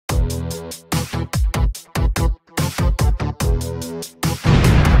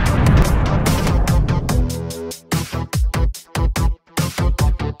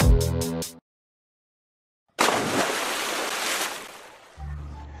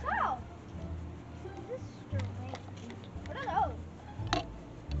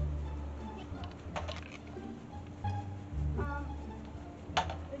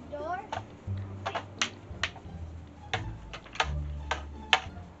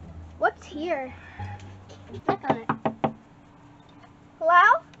here. Click on it. Hello?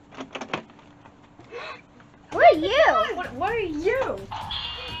 Who are you? What are you?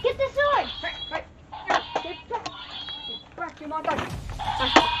 Get the sword. Right. Get back. You're not done.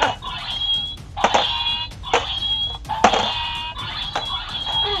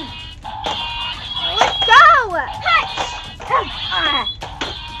 Let's go.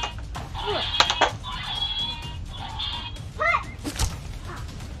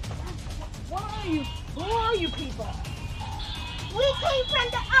 Who are you people? We came from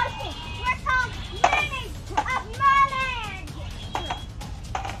the ocean. We're called mermaids of mermaids.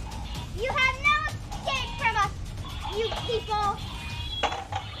 You have no escape from us, you people.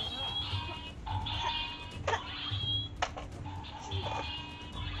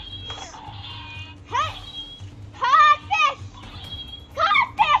 Hey! Codfish!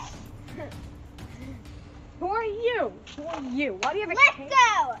 Codfish! Who are you? Why do you have a Let's cape?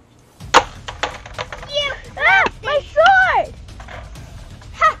 go! You My sword!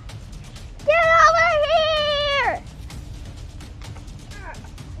 Ha! Get over here!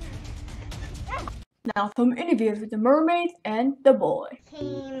 Now some interviews with the mermaids and the boy.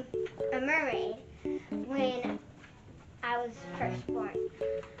 Became a mermaid when I was first born.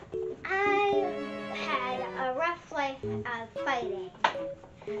 I had a rough life of fighting,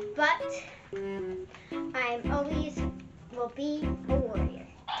 but I'm always will be a warrior.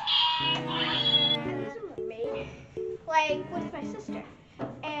 I was a mermaid, like with my sister,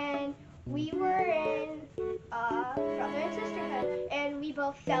 and we were in brother and sisterhood, and we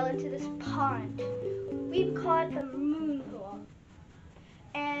both fell into this pond. We call it the moon pool,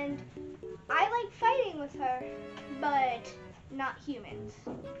 and I like fighting with her, but not humans.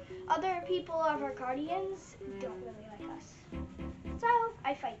 Other people of our guardians don't really like us, so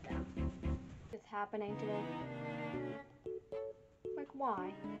I fight them. What's happening today? Like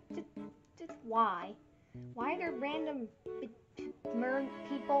why? Just why? Why are there random merm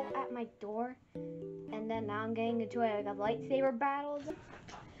people at my door? And then now I'm getting into like a lightsaber battle.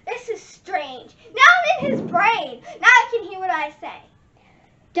 This is strange. Now I'm in his brain. Now I can hear what I say.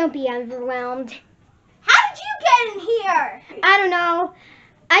 Don't be overwhelmed. How did you get in here? I don't know.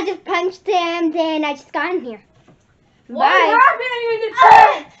 I just punched him, then I just got in here. What's happening in the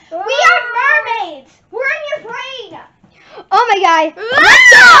Bye. We are mermaids. We're in your brain. Oh my god! Let's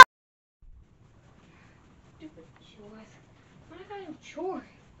go! Stupid chores. What if I do chores?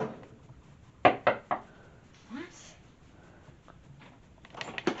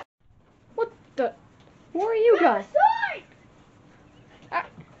 What the? Who are you guys?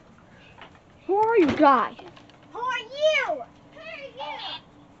 Who are you guys? Who are you? Who are you?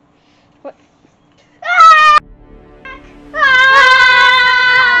 What? Ah! Ah!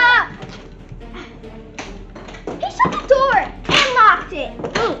 He shut the door and locked it.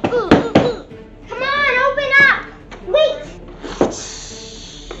 Come on, open up. Wait.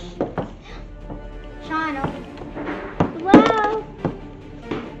 Sean, open. Hello?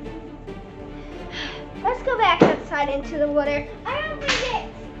 Let's go back outside into the water. I opened it.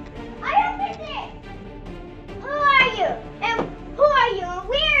 Who are you? And who are you? And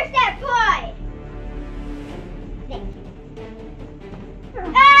where is that boy? Thank you.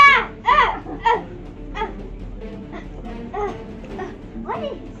 What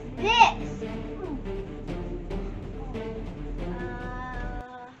is this?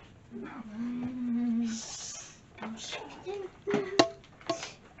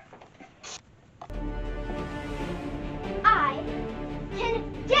 I can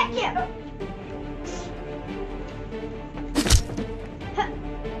get you.